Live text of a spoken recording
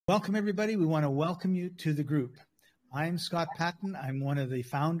Welcome, everybody. We want to welcome you to the group. I'm Scott Patton. I'm one of the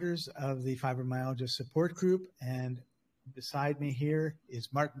founders of the Fibromyalgia Support Group, and beside me here is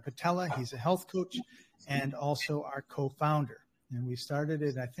Martin Patella. He's a health coach and also our co-founder. And we started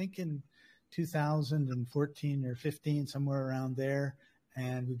it, I think, in 2014 or 15, somewhere around there.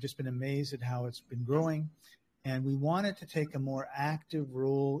 And we've just been amazed at how it's been growing. And we wanted to take a more active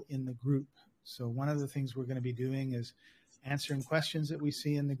role in the group. So one of the things we're going to be doing is answering questions that we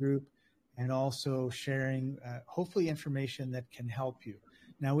see in the group and also sharing, hopefully, information that can help you.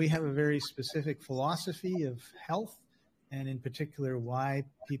 Now, we have a very specific philosophy of health, and in particular, why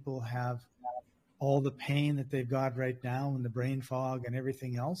people have all the pain that they've got right now and the brain fog and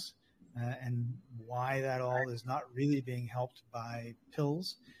everything else, and why that all is not really being helped by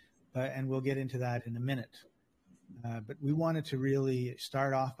pills. And we'll get into that in a minute. But we wanted to really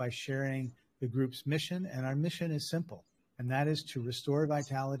start off by sharing the group's mission, and our mission is simple, and that is to restore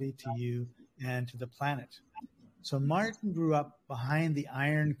vitality to you and to the planet. So Martin grew up behind the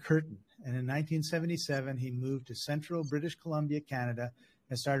Iron Curtain, and in 1977, he moved to central British Columbia, Canada,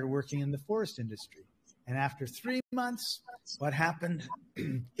 and started working in the forest industry. And after 3 months, what happened?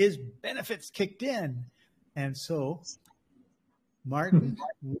 His benefits kicked in. And so, Martin,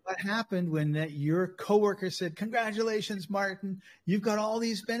 what happened when your coworker said, "Congratulations, Martin, you've got all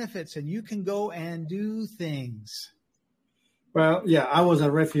these benefits and you can go and do things"? Well, yeah, I was a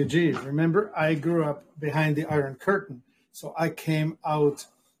refugee. Remember, I grew up behind the Iron Curtain. So I came out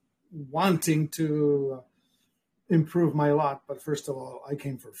wanting to improve my lot. But first of all, I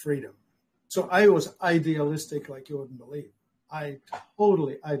came for freedom. So I was idealistic like you wouldn't believe. I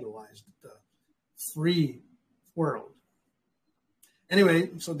totally idolized the free world.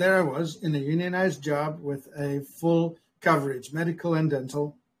 Anyway, so there I was in a unionized job with a full coverage, medical and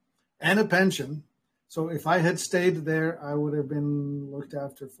dental, and a pension. So if I had stayed there, I would have been looked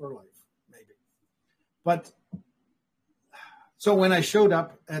after for life, maybe. But so when I showed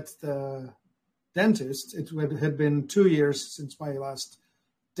up at the dentist, it had been 2 years since my last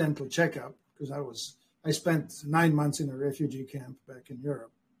dental checkup, because I spent 9 months in a refugee camp back in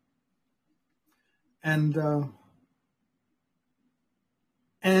Europe. And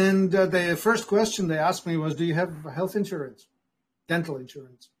the first question they asked me was, "Do you have health insurance, dental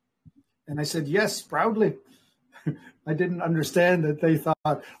insurance?" And I said, "Yes," proudly. I didn't understand that they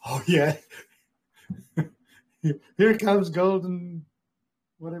thought, "Oh, yeah, here comes golden,"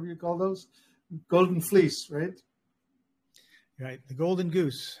 whatever you call those, golden fleece, right? Right, the golden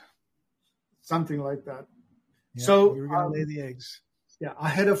goose. Something like that. Yeah, so you were going to lay the eggs. Yeah, I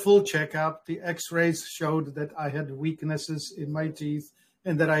had a full checkup. The x-rays showed that I had weaknesses in my teeth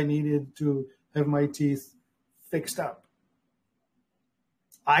and that I needed to have my teeth fixed up.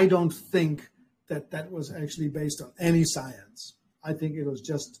 I don't think that was actually based on any science. I think it was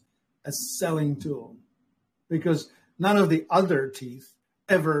just a selling tool, because none of the other teeth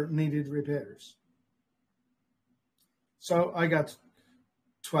ever needed repairs. So I got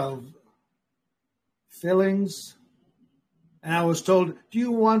 12 fillings, and I was told, "Do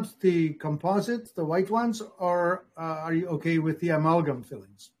you want the composite, the white ones, or are you okay with the amalgam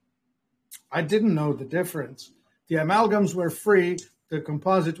fillings?" I didn't know the difference. The amalgams were free. The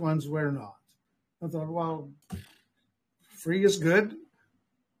composite ones were not. I thought, well, free is good.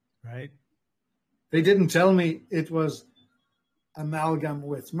 Right. They didn't tell me it was amalgam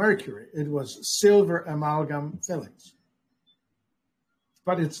with mercury. It was silver amalgam fillings.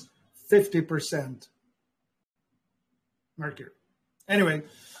 But it's 50% mercury. Anyway,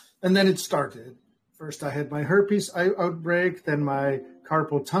 and then it started. First, I had my herpes outbreak, then my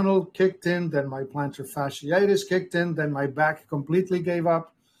carpal tunnel kicked in, then my plantar fasciitis kicked in, then my back completely gave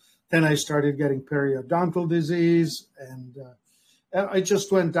up. Then I started getting periodontal disease, and I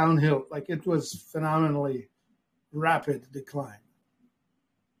just went downhill. Like, it was phenomenally rapid decline.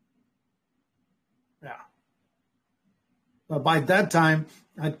 Yeah. But by that time,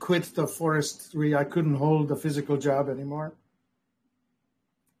 I'd quit the forestry. I couldn't hold a physical job anymore.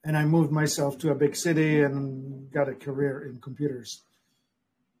 And I moved myself to a big city and got a career in computers.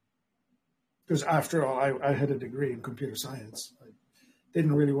 Because after all, I had a degree in computer science. I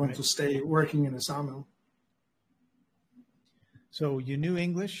didn't really want to stay working in a sawmill. So you knew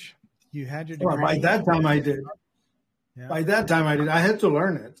English? You had your degree? Well, by that time I did. Yeah. By that time I did. I had to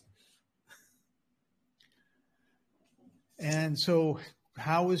learn it. And so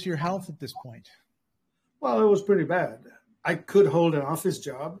how was your health at this point? Well, it was pretty bad. I could hold an office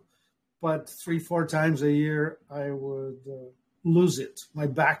job, but 3-4 times a year I would lose it. My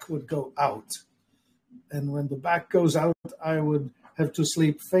back would go out. And when the back goes out, I would have to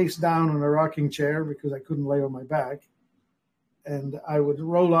sleep face down on a rocking chair because I couldn't lay on my back. and I would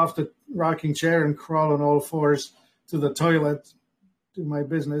roll off the rocking chair and crawl on all fours to the toilet, do my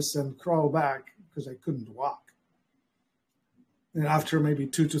business, and crawl back because I couldn't walk. And after maybe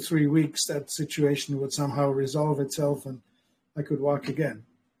 2 to 3 weeks, that situation would somehow resolve itself and I could walk again.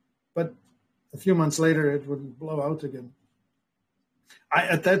 But a few months later, it would blow out again.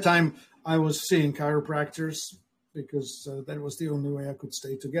 At that time, I was seeing chiropractors because that was the only way I could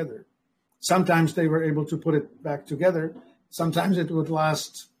stay together. Sometimes they were able to put it back together. Sometimes it would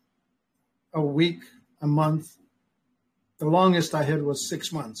last a week, a month. The longest I had was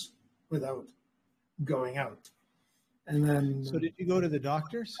 6 months without going out. And then. So did you go to the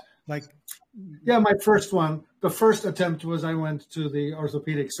doctors? Yeah, my first one, the first attempt was I went to the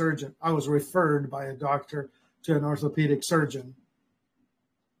orthopedic surgeon. I was referred by a doctor to an orthopedic surgeon.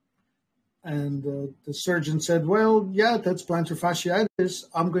 And the surgeon said, well, yeah, that's plantar fasciitis.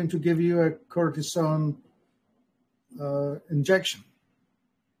 I'm going to give you a cortisone injection,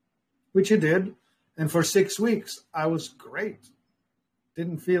 which he did. And for 6 weeks, I was great.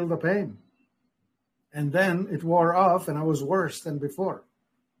 Didn't feel the pain. And then it wore off and I was worse than before.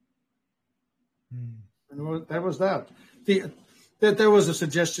 And that was that. There was a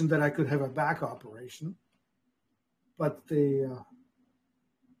suggestion that I could have a back operation, but the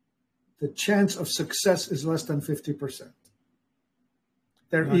chance of success is less than 50%.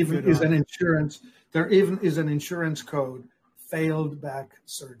 There even is an insurance code, failed back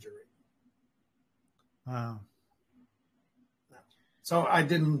surgery. Wow. So I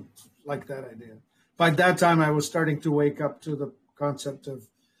didn't like that idea. By that time, I was starting to wake up to the concept of,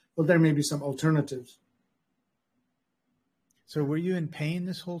 well, there may be some alternatives. So were you in pain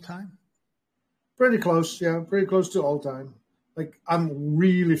this whole time? Pretty close, yeah, pretty close to all time. Like, I'm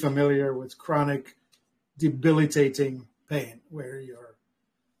really familiar with chronic, debilitating pain where you're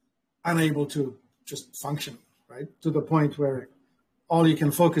unable to just function, right? To the point where all you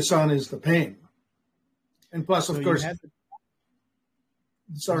can focus on is the pain. And plus, of course,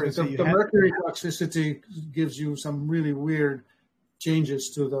 the mercury toxicity gives you some really weird changes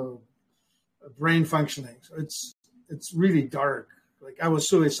to the brain functioning. So it's really dark. Like, I was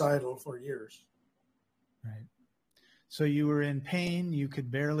suicidal for years. Right. So you were in pain. You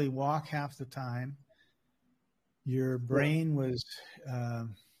could barely walk half the time. Your brain was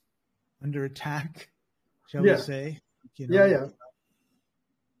under attack, shall we say? Yeah.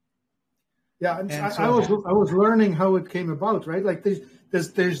 And I was learning how it came about, right? Like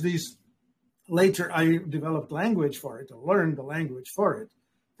there's these. Later, I developed language for it. I learned the language for it.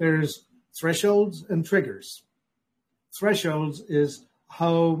 There's thresholds and triggers. Thresholds is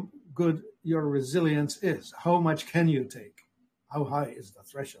how good your resilience is. How much can you take? How high is the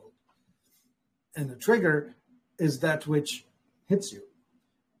threshold? And the trigger is that which hits you.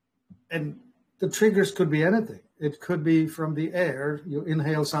 And the triggers could be anything. It could be from the air. You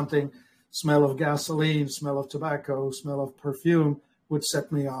inhale something, smell of gasoline, smell of tobacco, smell of perfume would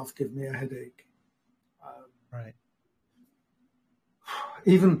set me off, give me a headache. Right.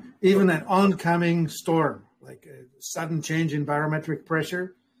 Even an oncoming storm, like a sudden change in barometric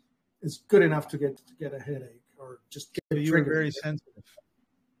pressure, is good enough to get a headache or just get triggered. You were very sensitive.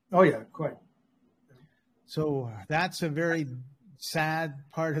 Oh yeah, quite. So that's a very sad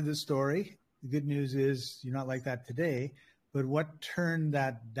part of the story. The good news is you're not like that today. But what turned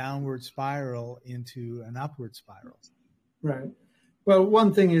that downward spiral into an upward spiral? Right. Well,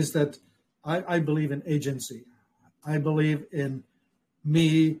 one thing is that I believe in agency. I believe in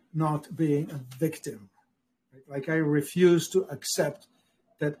me not being a victim. Like, I refuse to accept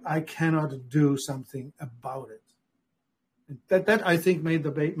that I cannot do something about it. And that I think made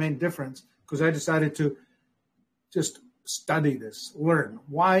the main difference, because I decided to just study this, learn.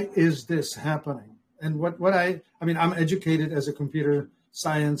 Why is this happening? And I'm educated as a computer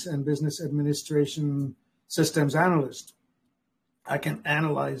science and business administration systems analyst. I can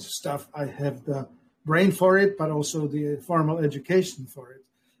analyze stuff. I have the brain for it, but also the formal education for it.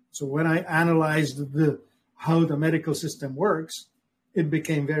 So when I analyzed how the medical system works, it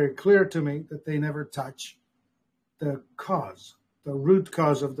became very clear to me that they never touch the cause, the root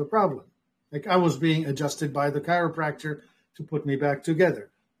cause of the problem. Like, I was being adjusted by the chiropractor to put me back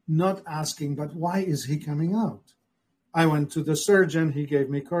together, not asking, but why is he coming out? I went to the surgeon. He gave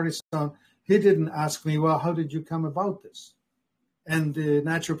me cortisone. He didn't ask me, well, how did you come about this? And the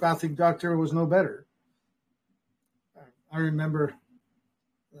naturopathic doctor was no better. I remember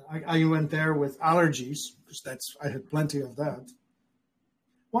I went there with allergies, because I had plenty of that.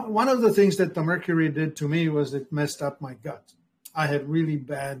 One of the things that the mercury did to me was it messed up my gut. I had really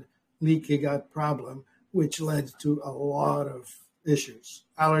bad leaky gut problem, which led to a lot of issues,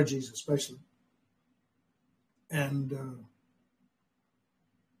 allergies especially. And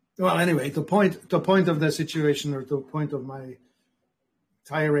Well, anyway, the point of the situation, or the point of my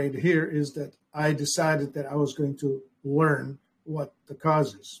tirade here, is that I decided that I was going to learn what the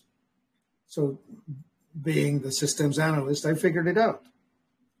cause is. So, being the systems analyst, I figured it out.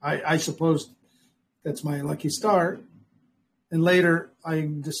 I suppose that's my lucky star. And later, I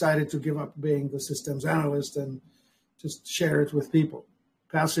decided to give up being the systems analyst and just share it with people,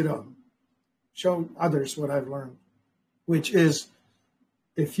 pass it on, show others what I've learned, which is,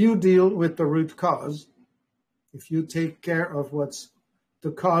 if you deal with the root cause, if you take care of what's the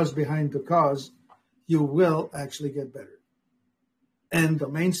cause behind the cause, you will actually get better. And the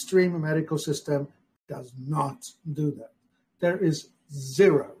mainstream medical system does not do that. There is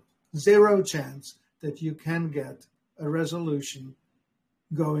zero chance that you can get a resolution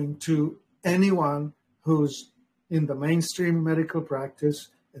going to anyone who's in the mainstream medical practice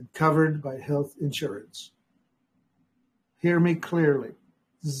and covered by health insurance. Hear me clearly.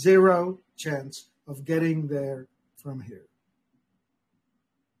 Zero chance of getting there from here.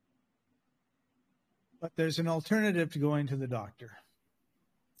 But there's an alternative to going to the doctor.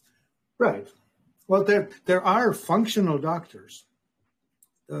 Right. Well, there are functional doctors.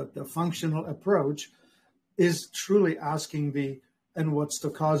 The functional approach is truly asking and what's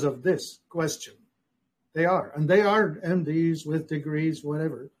the cause of this question? They are. And they are MDs with degrees,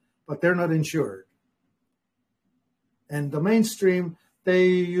 whatever, but they're not insured. And the mainstream, they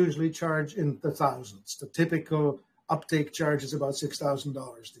usually charge in the thousands. The typical uptake charge is about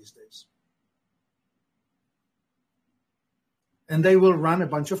 $6,000 these days. And they will run a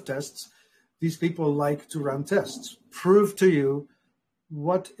bunch of tests. These people like to run tests, prove to you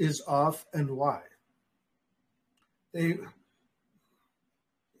what is off and why. For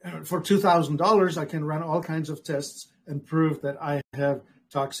 $2,000, I can run all kinds of tests and prove that I have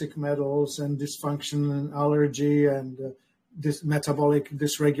toxic metals and dysfunction and allergy and this metabolic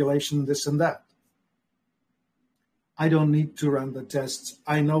dysregulation, this and that. I don't need to run the tests.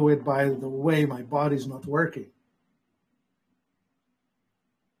 I know it by the way my body's not working.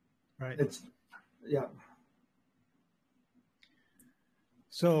 Right. Yeah.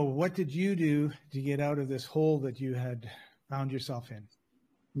 So what did you do to get out of this hole that you had found yourself in?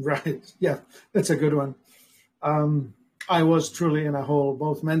 Right. Yeah, that's a good one. I was truly in a hole,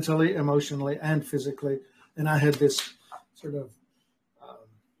 both mentally, emotionally, and physically. And I had this sort of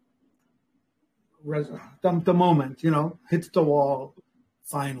the moment, hit the wall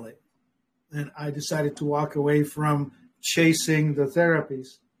finally. And I decided to walk away from chasing the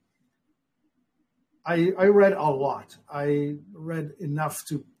therapies. I read a lot. I read enough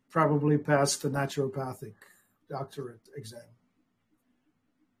to probably pass the naturopathic doctorate exam.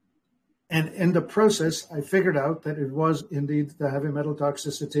 And in the process, I figured out that it was indeed the heavy metal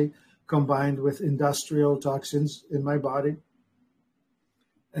toxicity combined with industrial toxins in my body,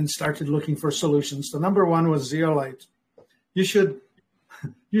 and started looking for solutions. The number one was zeolite. You should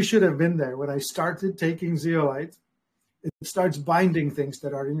have been there. When I started taking zeolite, it starts binding things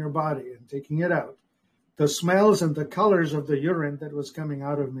that are in your body and taking it out. The smells and the colors of the urine that was coming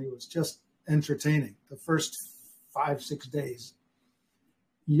out of me was just entertaining. The first 5-6 days.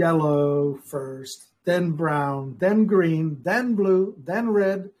 Yellow first, then brown, then green, then blue, then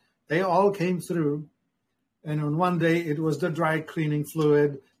red. They all came through. And on one day, it was the dry cleaning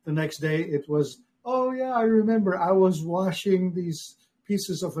fluid. The next day, it was, oh, yeah, I remember I was washing these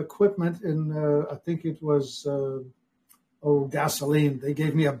pieces of equipment in, I think it was, gasoline. They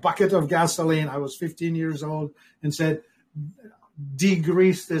gave me a bucket of gasoline. I was 15 years old and said,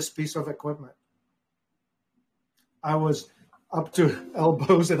 degrease this piece of equipment. I was up to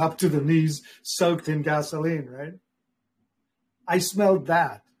elbows and up to the knees, soaked in gasoline, right? I smelled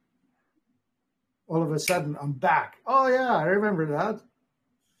that. All of a sudden, I'm back. Oh, yeah, I remember that.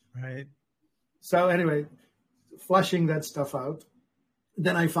 Right. So anyway, flushing that stuff out.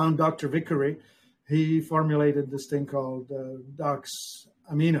 Then I found Dr. Vickery. He formulated this thing called Dox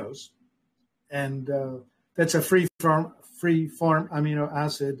aminos. And that's a free form amino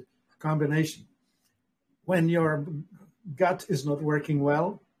acid combination. When your gut is not working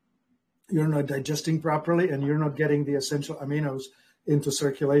well, you're not digesting properly, and you're not getting the essential aminos into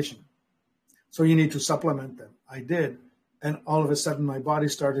circulation. So you need to supplement them. I did. And all of a sudden, my body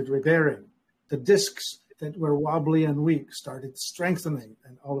started repairing. The discs that were wobbly and weak started strengthening.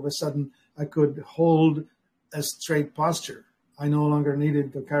 And all of a sudden, I could hold a straight posture. I no longer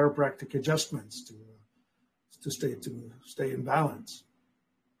needed the chiropractic adjustments to stay in balance.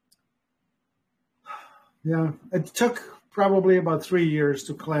 Yeah, it took probably about 3 years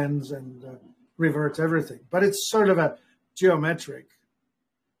to cleanse and revert everything. But it's sort of a geometric.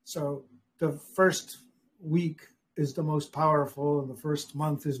 So the first week is the most powerful, and the first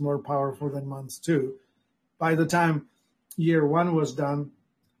month is more powerful than month 2. By the time year 1 was done,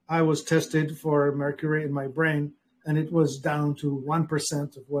 I was tested for mercury in my brain, and it was down to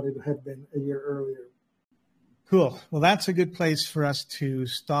 1% of what it had been a year earlier. Cool. Well, that's a good place for us to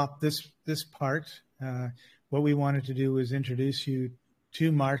stop this part. What we wanted to do was introduce you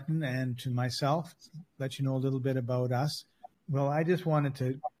to Martin and to myself, let you know a little bit about us. Well, I just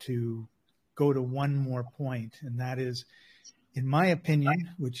wanted to go to one more point, and that is, in my opinion,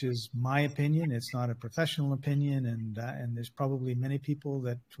 which is my opinion, it's not a professional opinion, and there's probably many people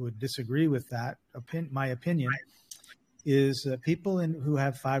that would disagree with that. My opinion is people who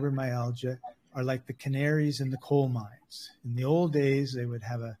have fibromyalgia are like the canaries in the coal mines. In the old days, they would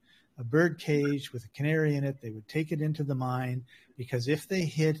have a bird cage with a canary in it. They would take it into the mine because if they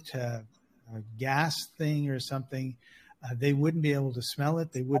hit a gas thing or something, they wouldn't be able to smell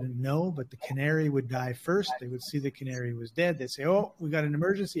it. They wouldn't know, but the canary would die first. They would see the canary was dead. They'd say, oh, we got an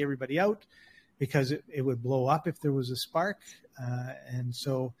emergency, everybody out, because it would blow up if there was a spark. And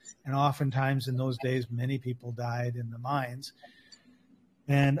oftentimes in those days, many people died in the mines.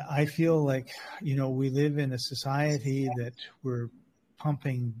 And I feel like, we live in a society that we're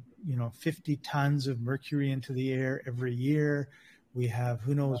pumping, 50 tons of mercury into the air every year. We have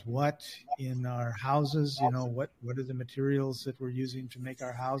who knows what in our houses, what are the materials that we're using to make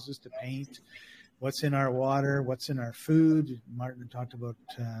our houses, to paint, what's in our water, what's in our food. Martin talked about,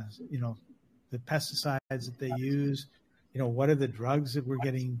 the pesticides that they use, what are the drugs that we're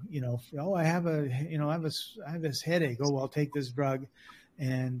getting, I have this headache. Oh, I'll take this drug.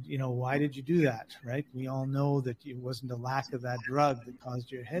 And, why did you do that, right? We all know that it wasn't a lack of that drug that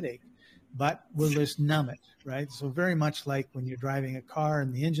caused your headache, but we'll just numb it, right? So very much like when you're driving a car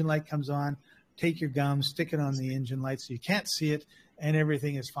and the engine light comes on, take your gum, stick it on the engine light so you can't see it, and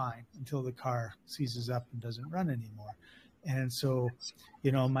everything is fine until the car seizes up and doesn't run anymore. And so,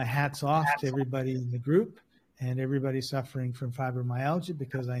 my hat's off to everybody in the group and everybody suffering from fibromyalgia,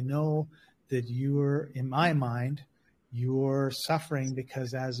 because I know that in my mind, you're suffering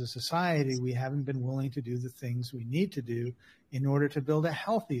because as a society, we haven't been willing to do the things we need to do in order to build a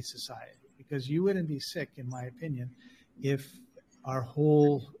healthy society. Because you wouldn't be sick, in my opinion, if our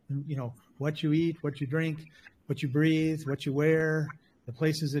whole, what you eat, what you drink, what you breathe, what you wear, the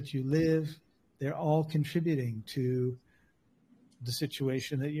places that you live, they're all contributing to the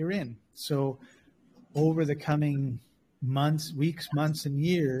situation that you're in. So over the coming weeks, months, and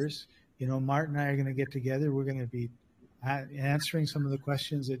years, Martin and I are going to get together. We're going to be answering some of the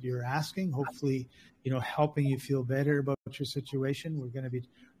questions that you're asking, hopefully, helping you feel better about your situation. We're going to be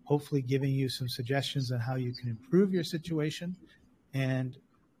hopefully giving you some suggestions on how you can improve your situation. And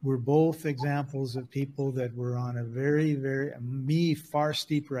we're both examples of people that were on a very, very, far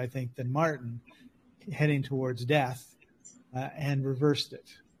steeper, I think, than Martin, heading towards death, and reversed it.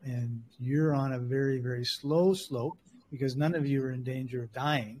 And you're on a very, very slow slope because none of you are in danger of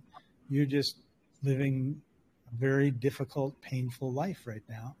dying. You're just living a very difficult, painful life right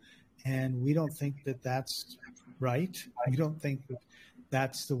now. And we don't think that that's right. We don't think that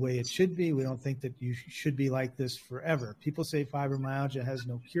that's the way it should be. We don't think that you should be like this forever. People say fibromyalgia has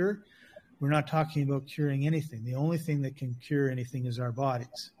no cure. We're not talking about curing anything. The only thing that can cure anything is our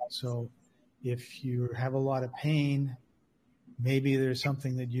bodies. So if you have a lot of pain, maybe there's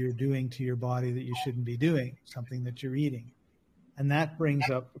something that you're doing to your body that you shouldn't be doing, something that you're eating. And that brings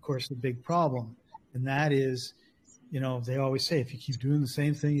up, of course, the big problem. And that is, they always say, if you keep doing the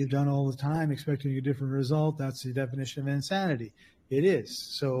same thing you've done all the time, expecting a different result, that's the definition of insanity. It is.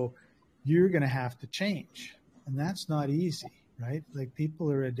 So you're going to have to change. And that's not easy, right? Like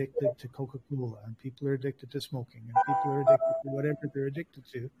people are addicted to Coca-Cola, and people are addicted to smoking, and people are addicted to whatever they're addicted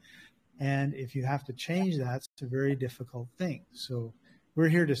to. And if you have to change that, it's a very difficult thing. So we're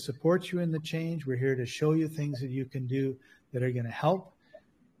here to support you in the change. We're here to show you things that you can do that are going to help.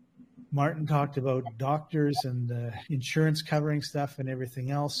 Martin talked about doctors and insurance covering stuff and everything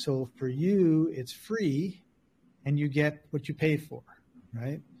else. So for you, it's free and you get what you pay for,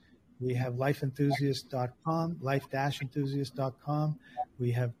 right? We have lifeenthusiast.com, life-enthusiast.com.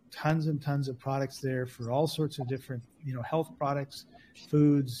 We have tons and tons of products there for all sorts of different, health products,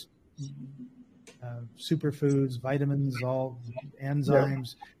 foods, superfoods, vitamins, all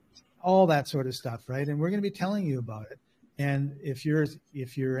enzymes, all that sort of stuff, right? And we're going to be telling you about it. And if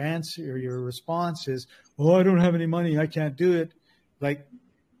your answer or your response is, "Oh, I don't have any money, I can't do it," like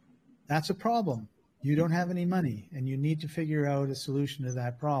that's a problem. You don't have any money, and you need to figure out a solution to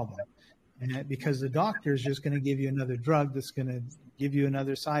that problem. And because the doctor is just going to give you another drug that's going to give you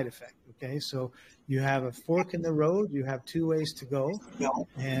another side effect. Okay, so you have a fork in the road. You have two ways to go,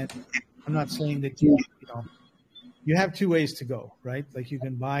 and I'm not saying that you have two ways to go, right? Like you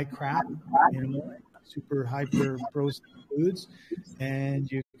can buy crap, super hyper processed foods, and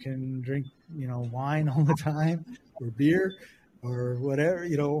you can drink, wine all the time or beer or whatever,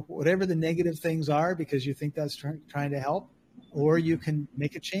 whatever the negative things are because you think that's trying to help, or you can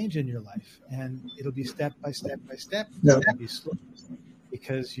make a change in your life and it'll be step by step by step. Yeah. It'll be slow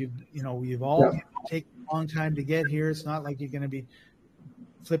because you've all taken a long time to get here. It's not like you're going to be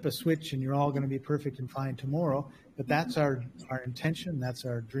flip a switch and you're all going to be perfect and fine tomorrow. But that's our intention. That's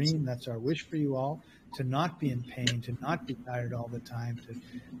our dream. That's our wish for you all, to not be in pain, to not be tired all the time, to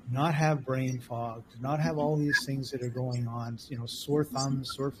not have brain fog, to not have all these things that are going on, sore thumbs,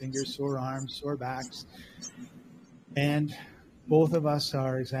 sore fingers, sore arms, sore backs. And both of us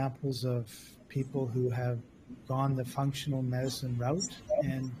are examples of people who have gone the functional medicine route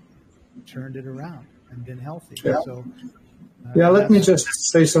and turned it around and been healthy. Yeah. So, let me just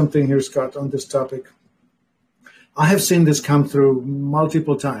say something here, Scott, on this topic. I have seen this come through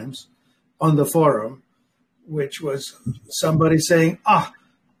multiple times on the forum, which was somebody saying,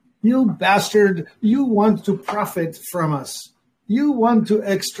 you bastard, you want to profit from us. You want to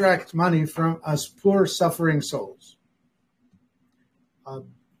extract money from us poor suffering souls.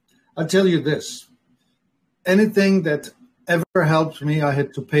 I'll tell you this. Anything that ever helped me, I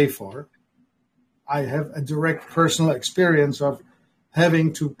had to pay for. I have a direct personal experience of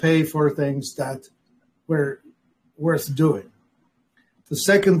having to pay for things that were worth doing. The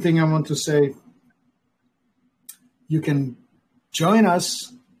second thing I want to say, you can join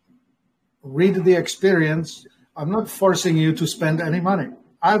us, read the experience. I'm not forcing you to spend any money.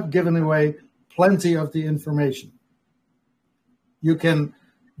 I've given away plenty of the information. You can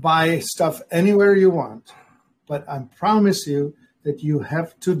buy stuff anywhere you want, but I promise you that you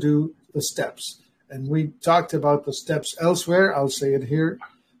have to do the steps. And we talked about the steps elsewhere. I'll say it here.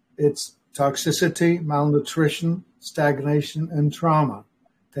 It's toxicity, malnutrition, stagnation, and trauma.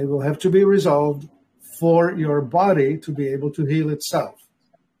 They will have to be resolved for your body to be able to heal itself.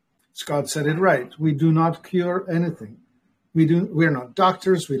 Scott said it right. We do not cure anything. We're not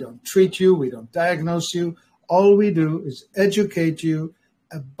doctors. We don't treat you. We don't diagnose you. All we do is educate you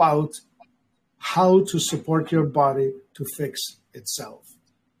about how to support your body to fix itself.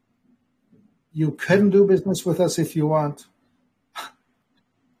 You can do business with us if you want.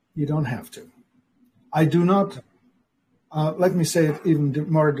 You don't have to. I do not, let me say it even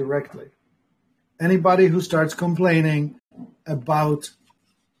more directly. Anybody who starts complaining about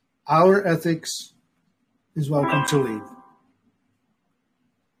our ethics is welcome to leave.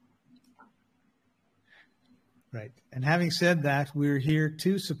 Right. And having said that, we're here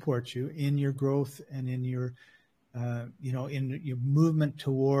to support you in your growth and in your in your movement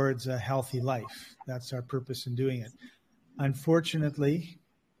towards a healthy life. That's our purpose in doing it. Unfortunately,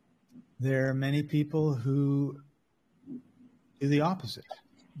 there are many people who do the opposite.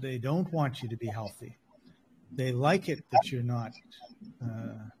 They don't want you to be healthy. They like it that you're not,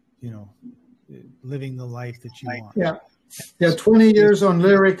 living the life that you want. Yeah. 20 years on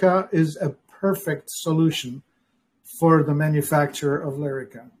Lyrica is a perfect solution for the manufacturer of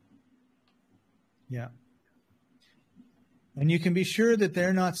Lyrica. Yeah. And you can be sure that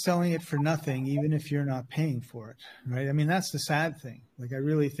they're not selling it for nothing, even if you're not paying for it, right? I mean, that's the sad thing. Like, I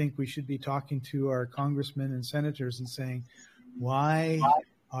really think we should be talking to our congressmen and senators and saying, why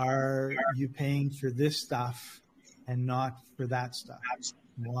are you paying for this stuff and not for that stuff?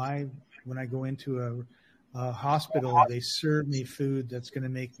 Why, when I go into a hospital, they serve me food that's going to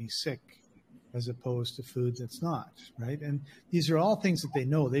make me sick as opposed to food that's not, right? And these are all things that they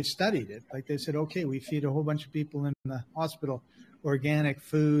know. They've studied it. Like they said, okay, we feed a whole bunch of people in the hospital organic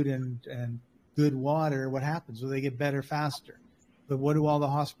food and good water. What happens? Well, they get better faster. But what do all the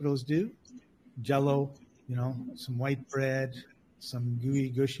hospitals do? Jell-O, some white bread, some gooey,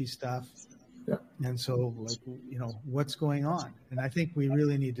 gushy stuff. Yeah. And so, what's going on? And I think we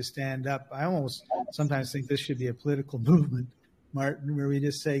really need to stand up. I almost sometimes think this should be a political movement, Martin, where we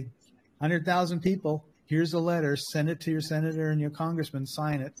just say, 100,000 people, here's a letter, send it to your senator and your congressman,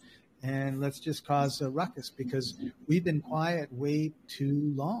 sign it, and let's just cause a ruckus because we've been quiet way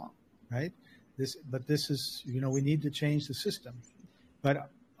too long, right? This is, we need to change the system. But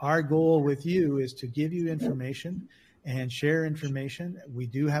our goal with you is to give you information and share information. We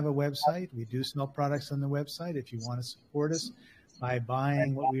do have a website. We do sell products on the website. If you want to support us by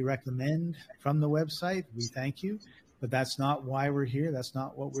buying what we recommend from the website, we thank you. But that's not why we're here. That's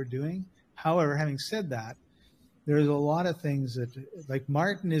not what we're doing. However, having said that, there's a lot of things that, like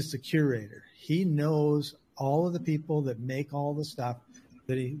Martin is the curator. He knows all of the people that make all the stuff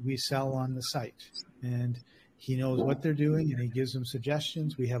that we sell on the site. And he knows what they're doing and he gives them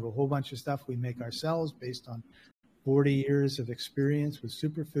suggestions. We have a whole bunch of stuff we make ourselves based on 40 years of experience with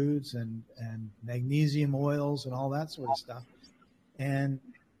superfoods and magnesium oils and all that sort of stuff. And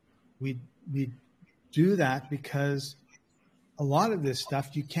we do that because a lot of this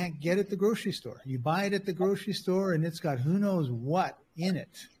stuff you can't get at the grocery store. You buy it at the grocery store and it's got who knows what in it,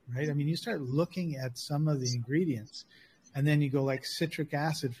 right? I mean, you start looking at some of the ingredients and then you go like citric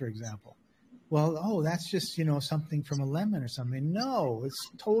acid, for example. Well, oh, that's just, something from a lemon or something. No, it's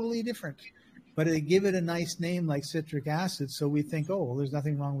totally different. But they give it a nice name like citric acid, so we think, oh, well, there's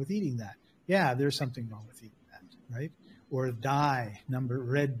nothing wrong with eating that. Yeah, there's something wrong with eating that, right? Or dye,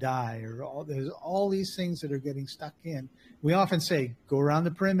 red dye, or there's all these things that are getting stuck in. We often say, go around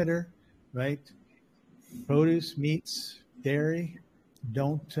the perimeter, right? Produce, meats, dairy,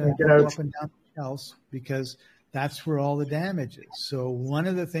 don't go up and down the shelves because that's where all the damage is. So one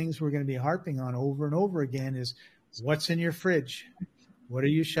of the things we're going to be harping on over and over again is what's in your fridge? What are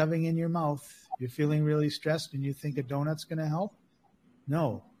you shoving in your mouth? You're feeling really stressed and you think a donut's going to help?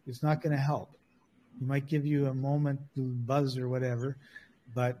 No, it's not going to help. It might give you a moment buzz or whatever,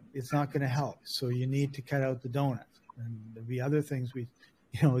 but it's not going to help. So you need to cut out the donut. And there'll be other things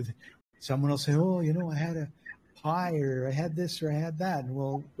someone will say, oh, I had a pie or I had this or I had that. And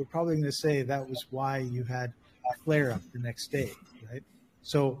we're probably going to say that was why you had a flare up the next day, right?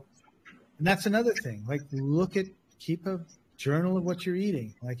 So, and that's another thing. Like keep a journal of what you're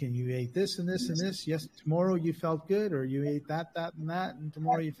eating. Like, and you ate this and this and this. Yes, tomorrow you felt good, or you ate that, and that, and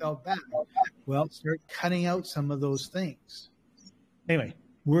tomorrow you felt bad. Well, start cutting out some of those things. Anyway,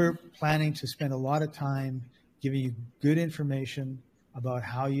 we're planning to spend a lot of time giving you good information about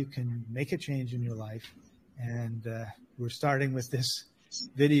how you can make a change in your life. And we're starting with this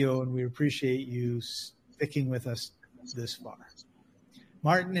video, and we appreciate you sticking with us this far.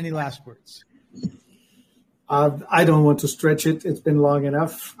 Martin, any last words? I don't want to stretch it. It's been long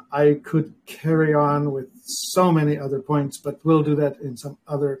enough. I could carry on with so many other points, but we'll do that in some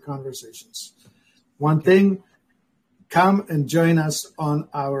other conversations. One thing, come and join us on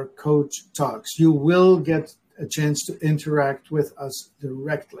our coach talks. You will get a chance to interact with us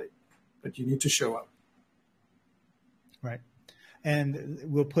directly, but you need to show up. Right. And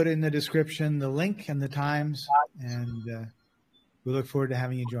we'll put in the description the link and the times, and we look forward to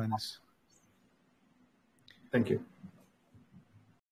having you join us. Thank you.